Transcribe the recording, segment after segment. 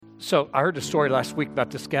So I heard the story last week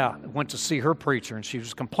about this gal that went to see her preacher, and she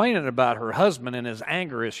was complaining about her husband and his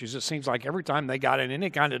anger issues. It seems like every time they got in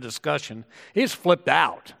any kind of discussion, he just flipped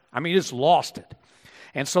out. I mean, he just lost it.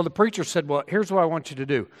 And so the preacher said, well, here's what I want you to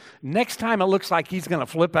do. Next time it looks like he's going to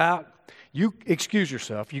flip out, you excuse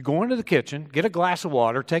yourself. You go into the kitchen, get a glass of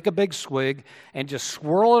water, take a big swig, and just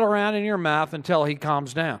swirl it around in your mouth until he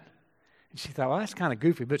calms down. And she thought, well, that's kind of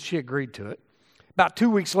goofy, but she agreed to it. About 2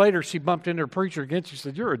 weeks later, she bumped into her preacher again. She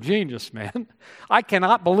said, you're a genius, man. I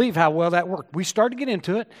cannot believe how well that worked. We started to get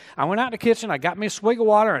into it. I went out in the kitchen. I got me a swig of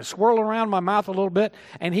water and swirled it around my mouth a little bit,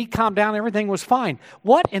 and he calmed down. Everything was fine.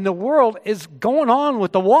 What in the world is going on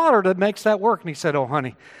with the water that makes that work? And he said, oh,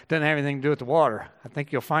 honey, didn't have anything to do with the water. I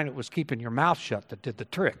think you'll find it was keeping your mouth shut that did the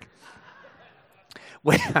trick.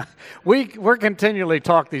 We're continually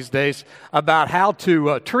talk these days about how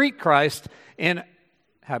to treat Christ in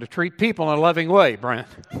how to treat people in a loving way, Brent.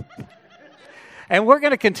 And we're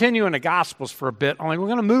going to continue in the Gospels for a bit, only we're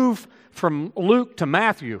going to move from Luke to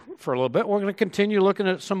Matthew for a little bit. We're going to continue looking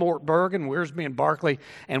at some Ortberg and Wiersbe and Barclay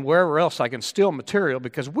and wherever else I can steal material,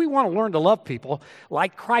 because we want to learn to love people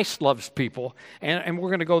like Christ loves people, and we're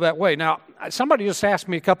going to go that way. Now, somebody just asked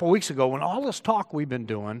me a couple weeks ago, when all this talk we've been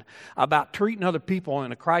doing about treating other people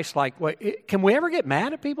in a Christ-like way, can we ever get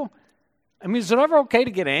mad at people? I mean, is it ever okay to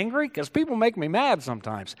get angry? Because people make me mad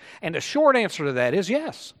sometimes. And the short answer to that is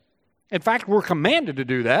yes. In fact, we're commanded to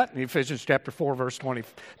do that. In Ephesians chapter 4, verse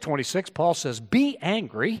 26, Paul says, be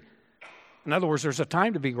angry. In other words, there's a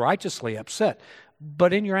time to be righteously upset.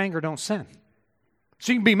 But in your anger, don't sin.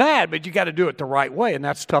 So you can be mad, but you got to do it the right way, and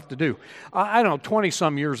that's tough to do. I don't know,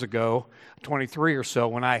 20-some years ago, 23 or so,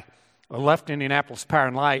 when I left Indianapolis Power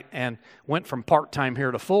and Light and went from part-time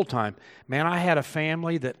here to full-time, man, I had a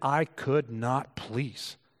family that I could not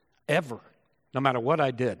please, ever, no matter what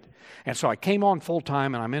I did. And so I came on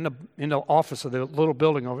full-time, and I'm in the office of the little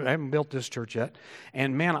building over there. I haven't built this church yet.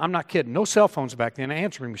 And, man, I'm not kidding. No cell phones back then, an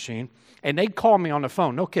answering machine. And they'd call me on the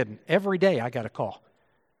phone. No kidding. Every day I got a call.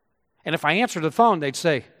 And if I answered the phone, they'd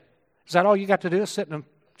say, is that all you got to do is sit in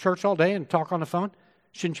church all day and talk on the phone?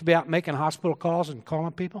 Shouldn't you be out making hospital calls and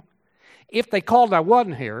calling people? If they called and I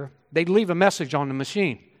wasn't here, they'd leave a message on the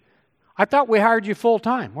machine. I thought we hired you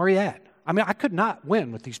full-time. Where are you at? I mean, I could not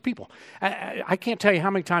win with these people. I can't tell you how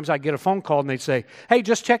many times I get a phone call and they'd say, hey,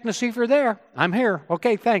 just checking to see if you're there. I'm here.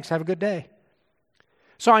 Okay, thanks. Have a good day.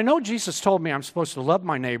 So I know Jesus told me I'm supposed to love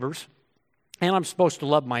my neighbors and I'm supposed to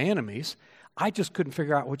love my enemies. I just couldn't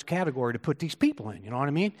figure out which category to put these people in, you know what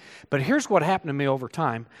I mean? But here's what happened to me over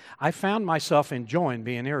time. I found myself enjoying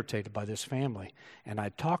being irritated by this family, and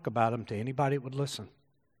I'd talk about them to anybody that would listen.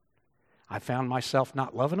 I found myself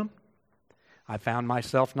not loving them. I found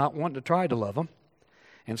myself not wanting to try to love them.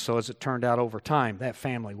 And so as it turned out over time, that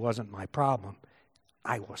family wasn't my problem.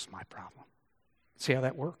 I was my problem. See how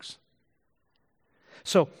that works?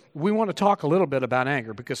 So we want to talk a little bit about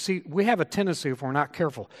anger because, see, we have a tendency, if we're not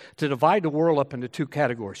careful, to divide the world up into two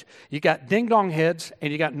categories. You got ding-dong heads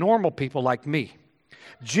and you got normal people like me.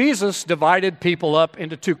 Jesus divided people up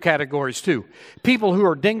into two categories too. People who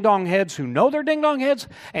are ding-dong heads who know they're ding-dong heads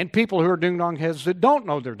and people who are ding-dong heads that don't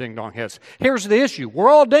know they're ding-dong heads. Here's the issue. We're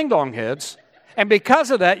all ding-dong heads. And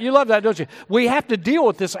because of that, you love that, don't you? We have to deal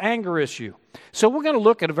with this anger issue. So we're going to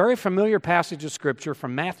look at a very familiar passage of Scripture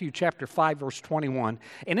from Matthew chapter 5, verse 21.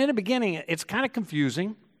 And in the beginning, it's kind of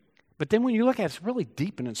confusing. But then when you look at it, it's really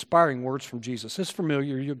deep and inspiring words from Jesus. It's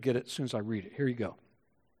familiar. You'll get it as soon as I read it. Here you go.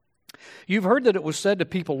 You've heard that it was said to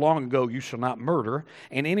people long ago, you shall not murder,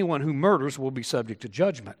 and anyone who murders will be subject to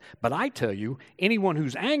judgment. But I tell you, anyone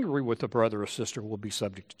who's angry with a brother or sister will be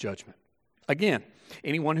subject to judgment. Again,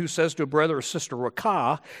 anyone who says to a brother or sister,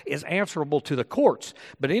 rakah, is answerable to the courts.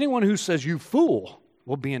 But anyone who says, you fool,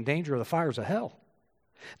 will be in danger of the fires of hell.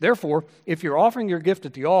 Therefore, if you're offering your gift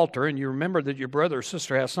at the altar and you remember that your brother or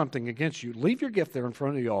sister has something against you, leave your gift there in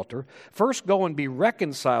front of the altar. First go and be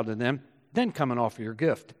reconciled to them, then come and offer your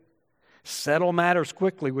gift. Settle matters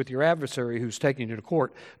quickly with your adversary who's taking you to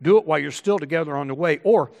court. Do it while you're still together on the way.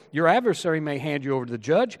 Or your adversary may hand you over to the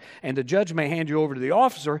judge, and the judge may hand you over to the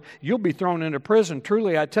officer. You'll be thrown into prison.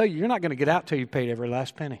 Truly, I tell you, you're not going to get out till you've paid every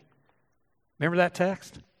last penny. Remember that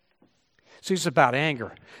text? See, it's about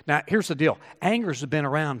anger. Now, here's the deal. Angers have been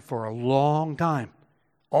around for a long time,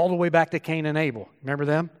 all the way back to Cain and Abel. Remember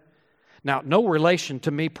them? Now, no relation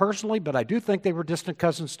to me personally, but I do think they were distant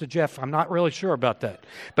cousins to Jeff. I'm not really sure about that.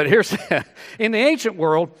 But here's, in the ancient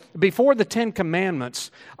world, before the Ten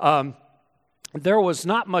Commandments, there was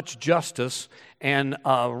not much justice, and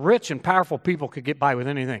rich and powerful people could get by with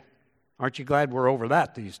anything. Aren't you glad we're over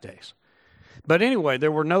that these days? But anyway,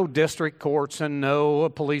 there were no district courts and no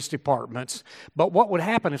police departments. But what would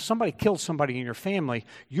happen if somebody killed somebody in your family,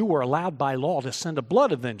 you were allowed by law to send a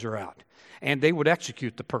blood avenger out. And they would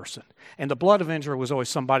execute the person. And the blood avenger was always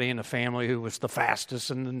somebody in the family who was the fastest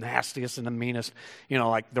and the nastiest and the meanest,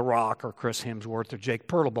 like The Rock or Chris Hemsworth or Jake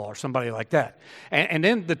Perleball or somebody like that. And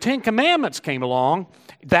then the Ten Commandments came along,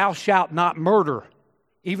 thou shalt not murder,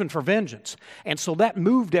 even for vengeance. And so that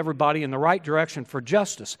moved everybody in the right direction for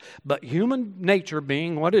justice. But human nature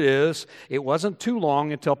being what it is, it wasn't too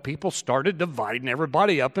long until people started dividing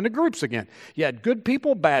everybody up into groups again. You had good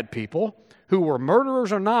people, bad people, who were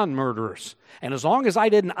murderers or non-murderers. And as long as I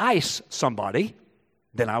didn't ice somebody,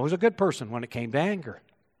 then I was a good person when it came to anger.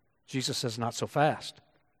 Jesus says, not so fast.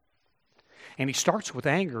 And he starts with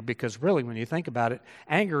anger because really, when you think about it,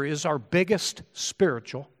 anger is our biggest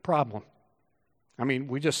spiritual problem. I mean,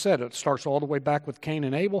 we just said it starts all the way back with Cain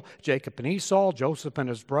and Abel, Jacob and Esau, Joseph and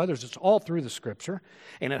his brothers. It's all through the Scripture.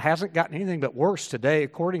 And it hasn't gotten anything but worse today.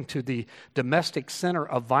 According to the Domestic Center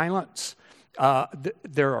of Violence,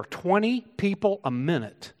 there are 20 people a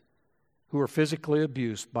minute who are physically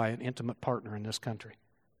abused by an intimate partner in this country.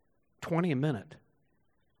 20 a minute.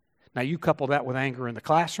 Now, you couple that with anger in the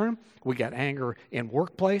classroom. We got anger in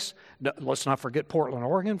workplace. Let's not forget Portland,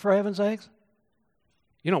 Oregon, for heaven's sakes.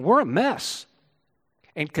 We're a mess.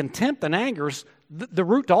 And contempt and anger is the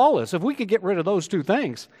root to all this. If we could get rid of those two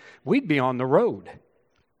things, we'd be on the road.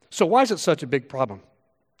 So why is it such a big problem?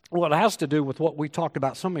 Well, it has to do with what we talked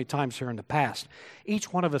about so many times here in the past.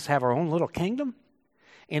 Each one of us have our own little kingdom.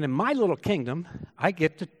 And in my little kingdom, I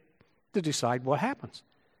get to decide what happens.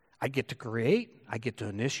 I get to create. I get to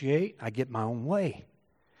initiate. I get my own way.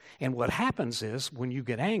 And what happens is when you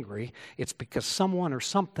get angry, it's because someone or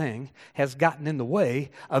something has gotten in the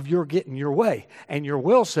way of your getting your way. And your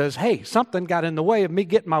will says, hey, something got in the way of me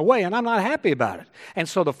getting my way, and I'm not happy about it. And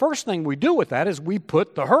so the first thing we do with that is we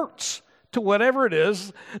put the hurts to whatever it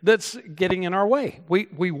is that's getting in our way.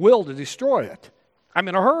 We will to destroy it. I'm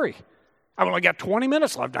in a hurry. I've only got 20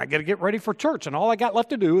 minutes left. I got to get ready for church, and all I got left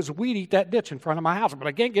to do is weed eat that ditch in front of my house, but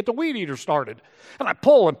I can't get the weed eater started. And I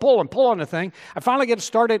pull and pull and pull on the thing. I finally get it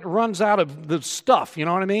started. It runs out of the stuff, you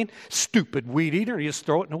know what I mean? Stupid weed eater. You just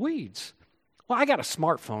throw it in the weeds. Well, I got a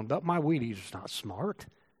smartphone, but my weed eater's not smart.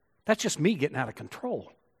 That's just me getting out of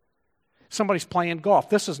control. Somebody's playing golf.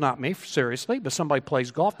 This is not me, seriously, but somebody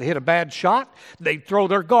plays golf. They hit a bad shot. They throw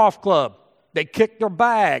their golf club. They kick their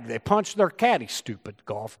bag. They punch their caddy. Stupid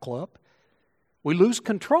golf club. We lose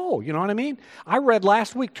control, you know what I mean? I read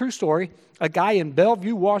last week, true story, a guy in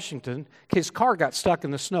Bellevue, Washington, his car got stuck in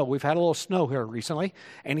the snow. We've had a little snow here recently,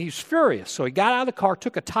 and he's furious. So he got out of the car,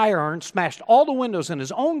 took a tire iron, smashed all the windows in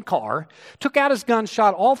his own car, took out his gun,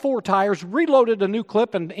 shot all 4 tires, reloaded a new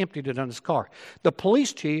clip, and emptied it on his car. The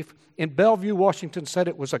police chief in Bellevue, Washington said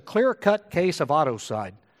it was a clear-cut case of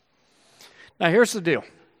autocide. Now, here's the deal.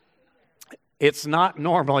 It's not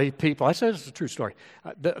normally people, I said it's a true story,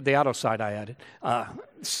 the autocide I added,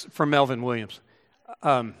 from Melvin Williams.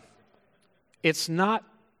 It's not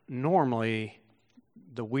normally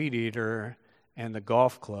the weed eater and the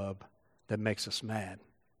golf club that makes us mad,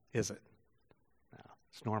 is it? No,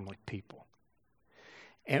 it's normally people.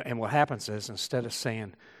 And what happens is instead of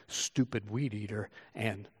saying stupid weed eater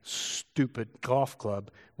and stupid golf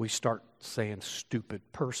club, we start saying stupid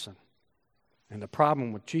person. And the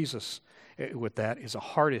problem with Jesus with that is a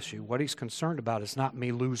heart issue. What he's concerned about is not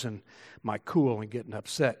me losing my cool and getting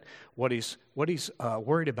upset. What he's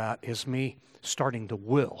worried about is me starting to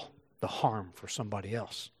will the harm for somebody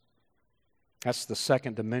else. That's the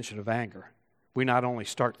second dimension of anger. We not only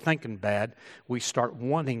start thinking bad, we start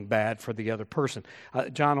wanting bad for the other person.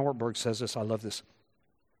 John Ortberg says this, I love this.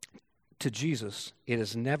 To Jesus, it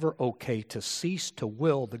is never okay to cease to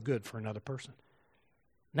will the good for another person.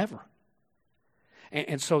 Never.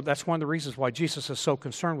 And so that's one of the reasons why Jesus is so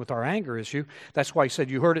concerned with our anger issue. That's why he said,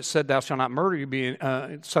 you heard it said, thou shalt not murder, you be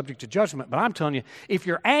subject to judgment. But I'm telling you, if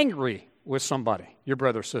you're angry with somebody, your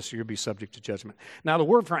brother or sister, you'll be subject to judgment. Now, the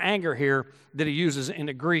word for anger here that he uses in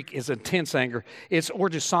the Greek is intense anger. It's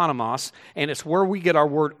orgisonomos, and it's where we get our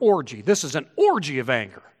word orgy. This is an orgy of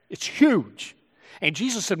anger. It's huge. And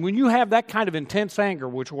Jesus said, when you have that kind of intense anger,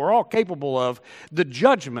 which we're all capable of, the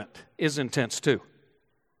judgment is intense too.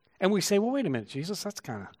 And we say, well, wait a minute, Jesus, that's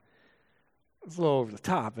a little over the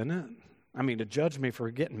top, isn't it? I mean, to judge me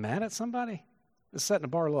for getting mad at somebody? It's setting the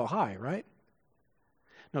bar a little high, right?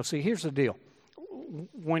 No, see, here's the deal.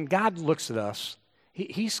 When God looks at us,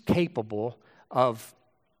 he's capable of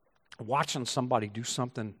watching somebody do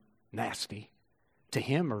something nasty to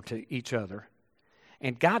him or to each other.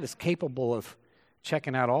 And God is capable of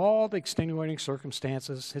checking out all the extenuating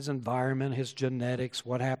circumstances, his environment, his genetics,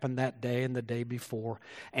 what happened that day and the day before,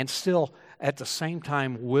 and still at the same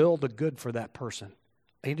time will the good for that person.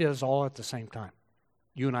 He does all at the same time.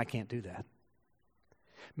 You and I can't do that.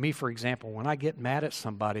 Me, for example, when I get mad at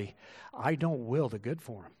somebody, I don't will the good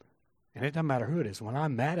for them. And it doesn't matter who it is. When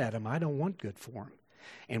I'm mad at them, I don't want good for them.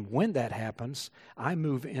 And when that happens, I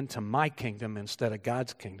move into my kingdom instead of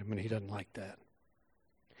God's kingdom, and he doesn't like that.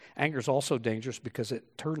 Anger is also dangerous because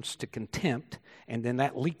it turns to contempt, and then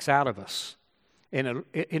that leaks out of us. And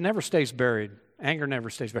it never stays buried. Anger never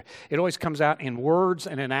stays buried. It always comes out in words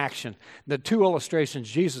and in action. The two illustrations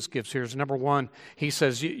Jesus gives here is, number one, he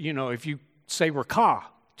says, you know, if you say rakah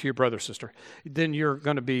to your brother or sister, then you're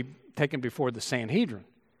going to be taken before the Sanhedrin.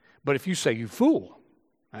 But if you say, you fool,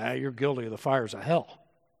 you're guilty of the fires of hell.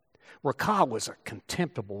 Rakah was a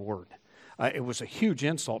contemptible word. It was a huge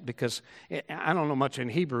insult because I don't know much in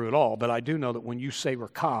Hebrew at all, but I do know that when you say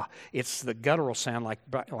rakah, it's the guttural sound like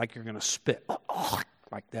you're going to spit,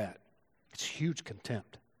 like that. It's huge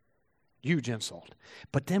contempt, huge insult.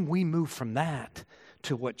 But then we move from that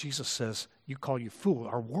to what Jesus says, you call you fool,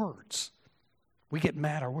 our words. We get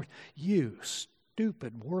mad, our words. You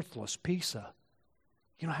stupid, worthless piece of,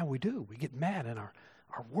 you know how we do. We get mad and our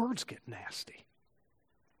words get nasty.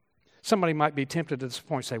 Somebody might be tempted at this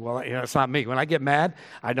point to say, well, you know, it's not me. When I get mad,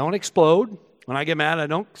 I don't explode. When I get mad, I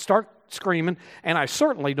don't start screaming, and I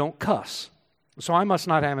certainly don't cuss. So I must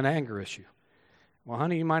not have an anger issue. Well,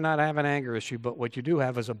 honey, you might not have an anger issue, but what you do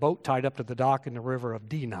have is a boat tied up to the dock in the river of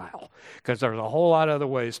denial, because there's a whole lot of other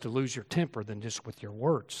ways to lose your temper than just with your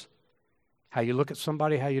words. How you look at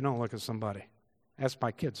somebody, how you don't look at somebody. Ask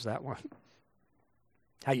my kids that one.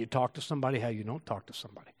 How you talk to somebody, how you don't talk to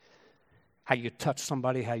somebody. How you touch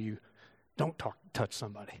somebody, how you don't touch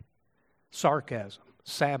somebody. Sarcasm,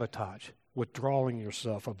 sabotage, withdrawing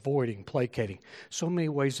yourself, avoiding, placating. So many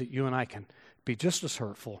ways that you and I can be just as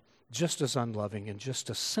hurtful, just as unloving, and just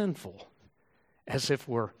as sinful as if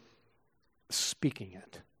we're speaking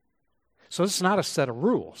it. So this is not a set of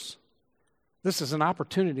rules. This is an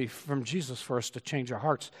opportunity from Jesus for us to change our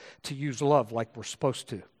hearts, to use love like we're supposed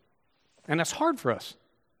to. And that's hard for us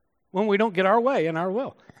when we don't get our way in our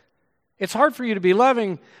will. It's hard for you to be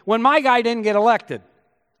loving when my guy didn't get elected,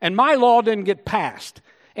 and my law didn't get passed,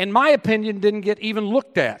 and my opinion didn't get even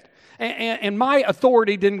looked at, and my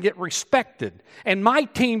authority didn't get respected, and my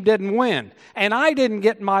team didn't win, and I didn't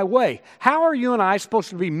get my way. How are you and I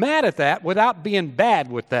supposed to be mad at that without being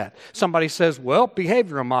bad with that? Somebody says, well,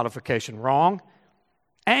 behavioral modification. Wrong.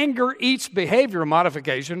 Anger eats behavioral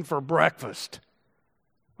modification for breakfast.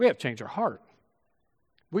 We have to change our heart.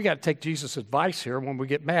 We got to take Jesus' advice here. When we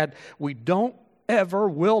get mad, we don't ever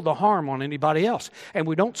will the harm on anybody else. And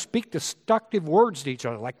we don't speak destructive words to each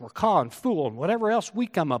other like rakah and fool and whatever else we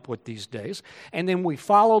come up with these days. And then we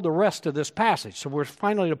follow the rest of this passage. So we're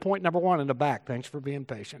finally to point number one in the back. Thanks for being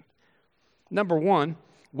patient. Number one,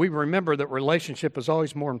 we remember that relationship is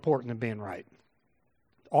always more important than being right.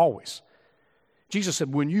 Always. Jesus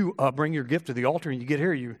said, when you bring your gift to the altar and you get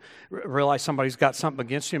here, you realize somebody's got something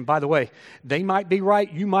against you. And by the way, they might be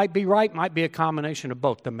right, you might be right, might be a combination of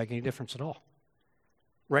both. Doesn't make any difference at all.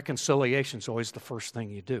 Reconciliation is always the first thing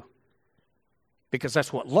you do. Because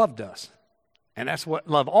that's what love does. And that's what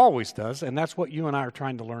love always does. And that's what you and I are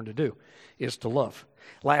trying to learn to do, is to love.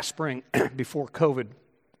 Last spring, before COVID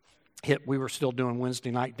hit, we were still doing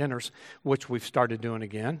Wednesday night dinners, which we've started doing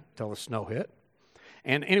again until the snow hit.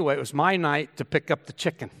 And anyway, it was my night to pick up the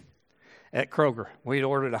chicken at Kroger. We'd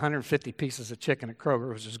ordered 150 pieces of chicken at Kroger.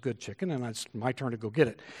 It was just good chicken, and it's my turn to go get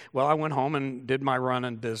it. Well, I went home and did my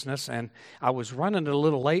running business, and I was running a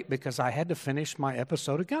little late because I had to finish my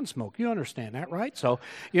episode of Gunsmoke. You understand that, right? So,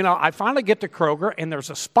 I finally get to Kroger, and there's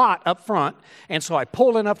a spot up front, and so I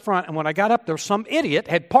pulled in up front, and when I got up there, some idiot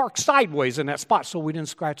had parked sideways in that spot so we didn't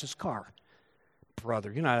scratch his car.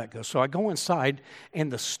 Brother, you know how that goes. So I go inside,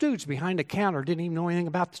 and the stooge behind the counter didn't even know anything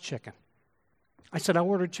about the chicken. I said, I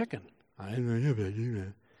ordered chicken.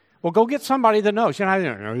 Well, go get somebody that knows.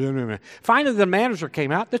 Finally, the manager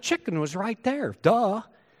came out. The chicken was right there. Duh.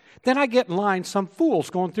 Then I get in line, some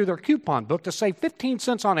fools going through their coupon book to save 15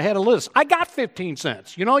 cents on a head of lettuce. I got 15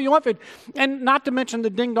 cents. You want it. And not to mention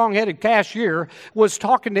the ding-dong-headed cashier was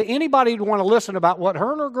talking to anybody who'd want to listen about what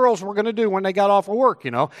her and her girls were going to do when they got off of work,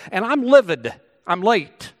 And I'm livid. I'm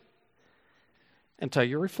late. Until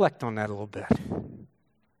you reflect on that a little bit.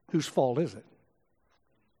 Whose fault is it?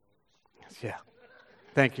 Yeah.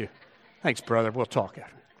 Thank you. Thanks, brother. We'll talk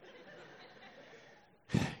after.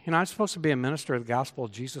 I'm supposed to be a minister of the gospel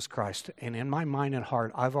of Jesus Christ, and in my mind and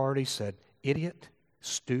heart, I've already said idiot,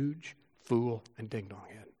 stooge, fool, and ding-dong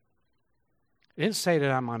head. It didn't say that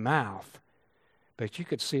out of my mouth, but you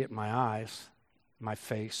could see it in my eyes, my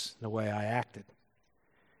face, the way I acted.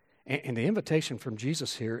 And the invitation from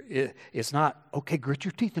Jesus here is not, okay, grit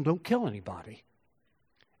your teeth and don't kill anybody.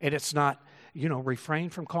 And it's not,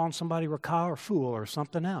 refrain from calling somebody a cow or fool or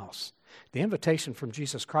something else. The invitation from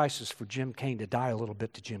Jesus Christ is for Jim Kane to die a little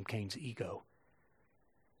bit to Jim Kane's ego,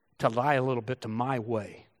 to lie a little bit to my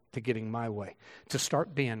way, to getting my way, to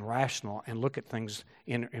start being rational and look at things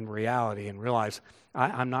in reality and realize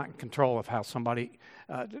I'm not in control of how somebody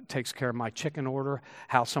takes care of my chicken order,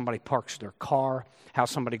 how somebody parks their car, how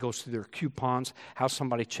somebody goes through their coupons, how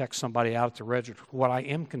somebody checks somebody out at the register. What I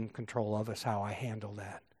am in control of is how I handle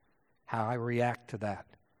that, how I react to that.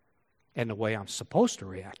 And the way I'm supposed to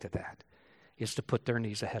react to that is to put their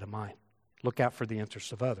needs ahead of mine. Look out for the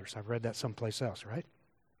interests of others. I've read that someplace else, right?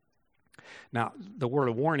 Now, the word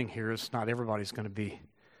of warning here is not everybody's going to be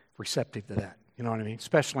receptive to that. You know what I mean?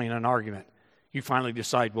 Especially in an argument. You finally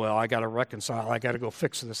decide, well, I got to reconcile. I got to go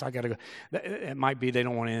fix this. I got to go. It might be they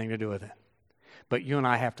don't want anything to do with it. But you and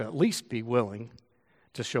I have to at least be willing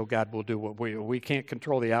to show God will do what we can't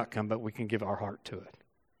control the outcome, but we can give our heart to it.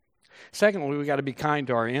 Secondly, we got to be kind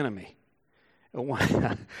to our enemy.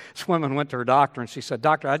 This woman went to her doctor and she said,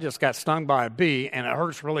 "Doctor, I just got stung by a bee and it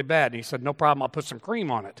hurts really bad." And he said, "No problem, I'll put some cream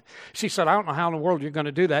on it." She said, "I don't know how in the world you're going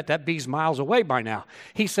to do that. That bee's miles away by now."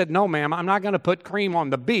 He said, "No, ma'am, I'm not going to put cream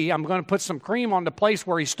on the bee. I'm going to put some cream on the place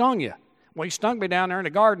where he stung you." "Well, he stung me down there in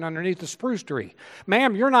the garden underneath the spruce tree."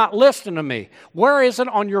 "Ma'am, you're not listening to me. Where is it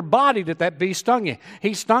on your body that bee stung you?"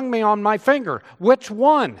 "He stung me on my finger." "Which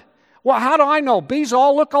one?" "Well, how do I know? Bees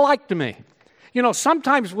all look alike to me."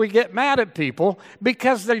 Sometimes we get mad at people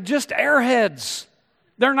because they're just airheads.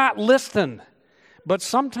 They're not listening. But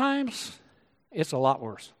sometimes it's a lot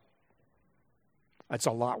worse. It's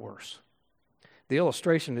a lot worse. The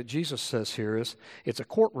illustration that Jesus says here is, it's a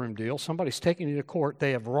courtroom deal. Somebody's taking you to court.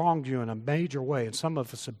 They have wronged you in a major way, and some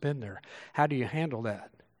of us have been there. How do you handle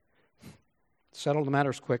that? Settle the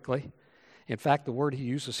matters quickly. In fact, the word he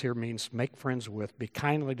uses here means make friends with, be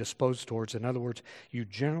kindly disposed towards. In other words, you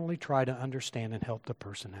generally try to understand and help the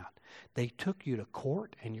person out. They took you to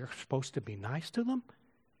court and you're supposed to be nice to them?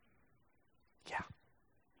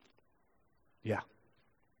 Yeah.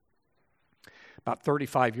 About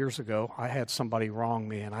 35 years ago, I had somebody wrong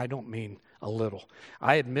me, and I don't mean a little.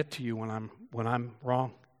 I admit to you when I'm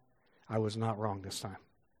wrong, I was not wrong this time.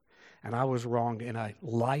 And I was wronged in a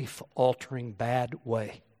life-altering bad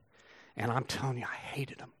way. And I'm telling you, I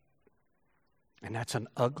hated him. And that's an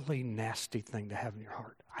ugly, nasty thing to have in your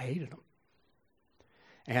heart. I hated him.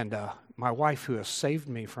 And my wife, who has saved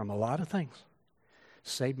me from a lot of things,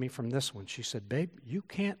 saved me from this one. She said, "Babe, you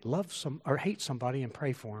can't love or hate somebody and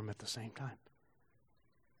pray for them at the same time.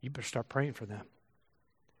 You better start praying for them."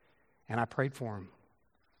 And I prayed for him.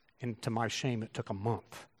 And to my shame, it took a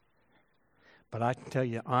month. But I can tell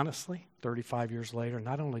you honestly, 35 years later,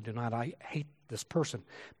 not only do not I hate this person,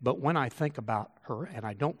 but when I think about her, and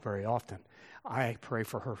I don't very often, I pray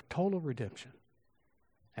for her total redemption.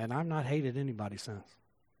 And I've not hated anybody since,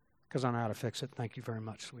 because I know how to fix it. Thank you very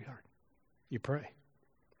much, sweetheart. You pray.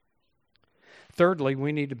 Thirdly,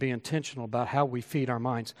 we need to be intentional about how we feed our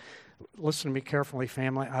minds. Listen to me carefully,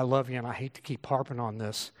 family. I love you, and I hate to keep harping on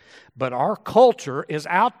this, but our culture is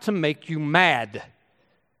out to make you mad.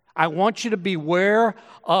 I want you to beware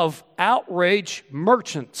of outrage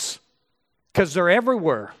merchants, because they're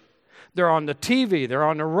everywhere. They're on the TV, they're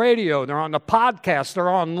on the radio, they're on the podcast, they're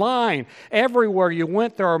online. Everywhere you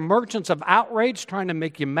went, there are merchants of outrage trying to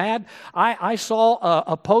make you mad. I saw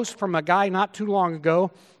a post from a guy not too long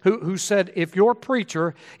ago who said, if your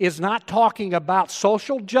preacher is not talking about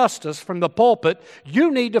social justice from the pulpit, you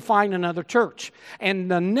need to find another church. And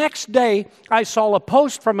the next day, I saw a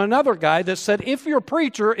post from another guy that said, if your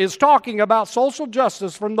preacher is talking about social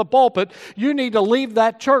justice from the pulpit, you need to leave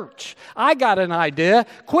that church. I got an idea.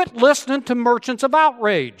 Quit listening to merchants of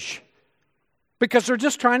outrage, because they're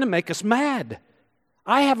just trying to make us mad.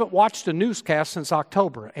 I haven't watched a newscast since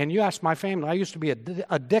October, and you ask my family, I used to be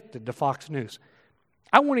addicted to Fox News.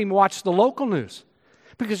 I won't even watch the local news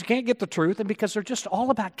because you can't get the truth, and because they're just all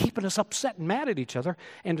about keeping us upset and mad at each other,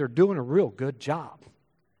 and they're doing a real good job.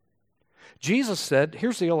 Jesus said,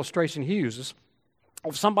 here's the illustration he uses.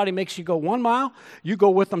 If somebody makes you go 1 mile, you go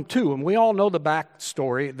with them 2. And we all know the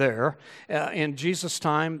backstory there. In Jesus'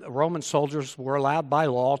 time, Roman soldiers were allowed by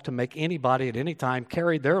law to make anybody at any time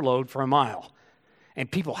carry their load for 1 mile. And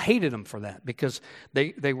people hated them for that because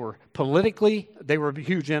they were politically, they were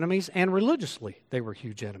huge enemies, and religiously, they were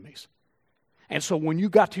huge enemies. And so when you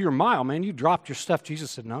got to your mile, man, you dropped your stuff. Jesus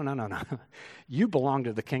said, no. You belong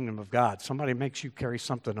to the kingdom of God. Somebody makes you carry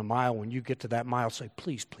something 1 mile. When you get to that mile, say,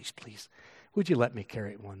 please, would you let me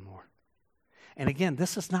carry it 1 more? And again,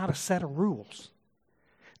 this is not a set of rules.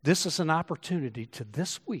 This is an opportunity to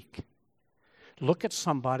this week look at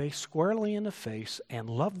somebody squarely in the face and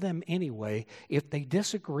love them anyway if they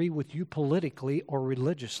disagree with you politically or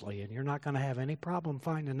religiously, and you're not going to have any problem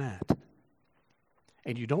finding that.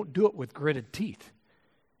 And you don't do it with gritted teeth.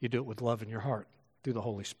 You do it with love in your heart through the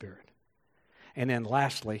Holy Spirit. And then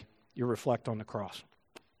lastly, you reflect on the cross.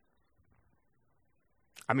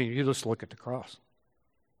 I mean, you just look at the cross.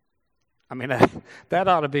 I mean, that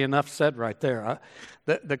ought to be enough said right there.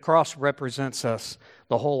 The cross represents us,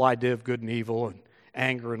 the whole idea of good and evil and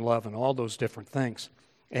anger and love and all those different things.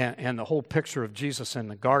 And the whole picture of Jesus in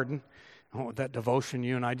the garden, that devotion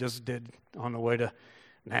you and I just did on the way to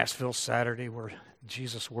Nashville Saturday, where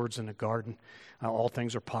Jesus' words in the garden, all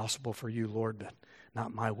things are possible for you, Lord, but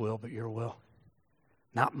not my will, but your will.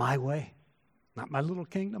 Not my way, not my little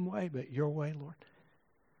kingdom way, but your way, Lord.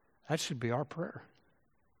 That should be our prayer.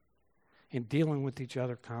 In dealing with each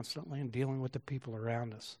other constantly and dealing with the people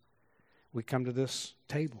around us, we come to this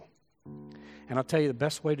table. And I'll tell you the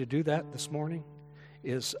best way to do that this morning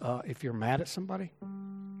is if you're mad at somebody,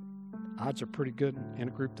 odds are pretty good in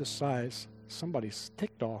a group this size, somebody's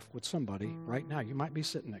ticked off with somebody right now. You might be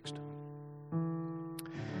sitting next to them.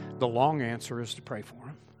 The long answer is to pray for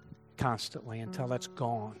them constantly until that's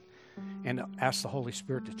gone. And ask the Holy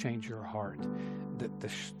Spirit to change your heart.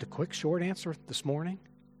 The quick, short answer this morning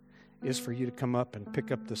is for you to come up and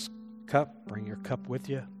pick up this cup, bring your cup with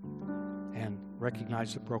you, and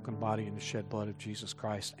recognize the broken body and the shed blood of Jesus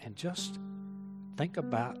Christ. And just think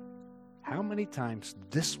about how many times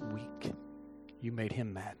this week you made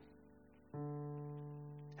him mad.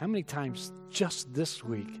 How many times just this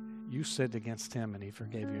week you sinned against him and he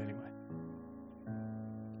forgave you anyway?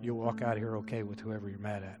 You'll walk out here okay with whoever you're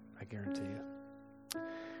mad at, I guarantee you.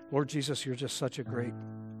 Lord Jesus, you're just such a great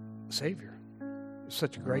Savior. You're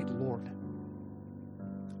such a great Lord.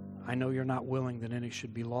 I know you're not willing that any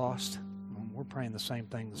should be lost. We're praying the same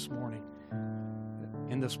thing this morning.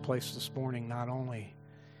 In this place this morning, not only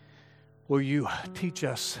will you teach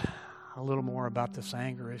us a little more about this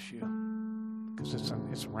anger issue, because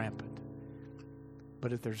it's rampant,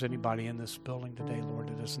 but if there's anybody in this building today, Lord,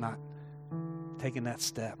 that has not taken that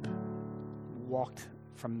step, walked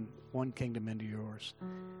from one kingdom into yours,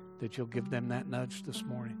 that you'll give them that nudge this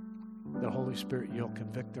morning. The Holy Spirit, you'll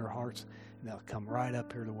convict their hearts, and they'll come right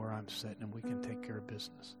up here to where I'm sitting, and we can take care of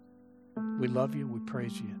business. We love you. We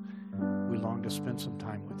praise you. We long to spend some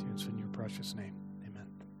time with you. It's in your precious name.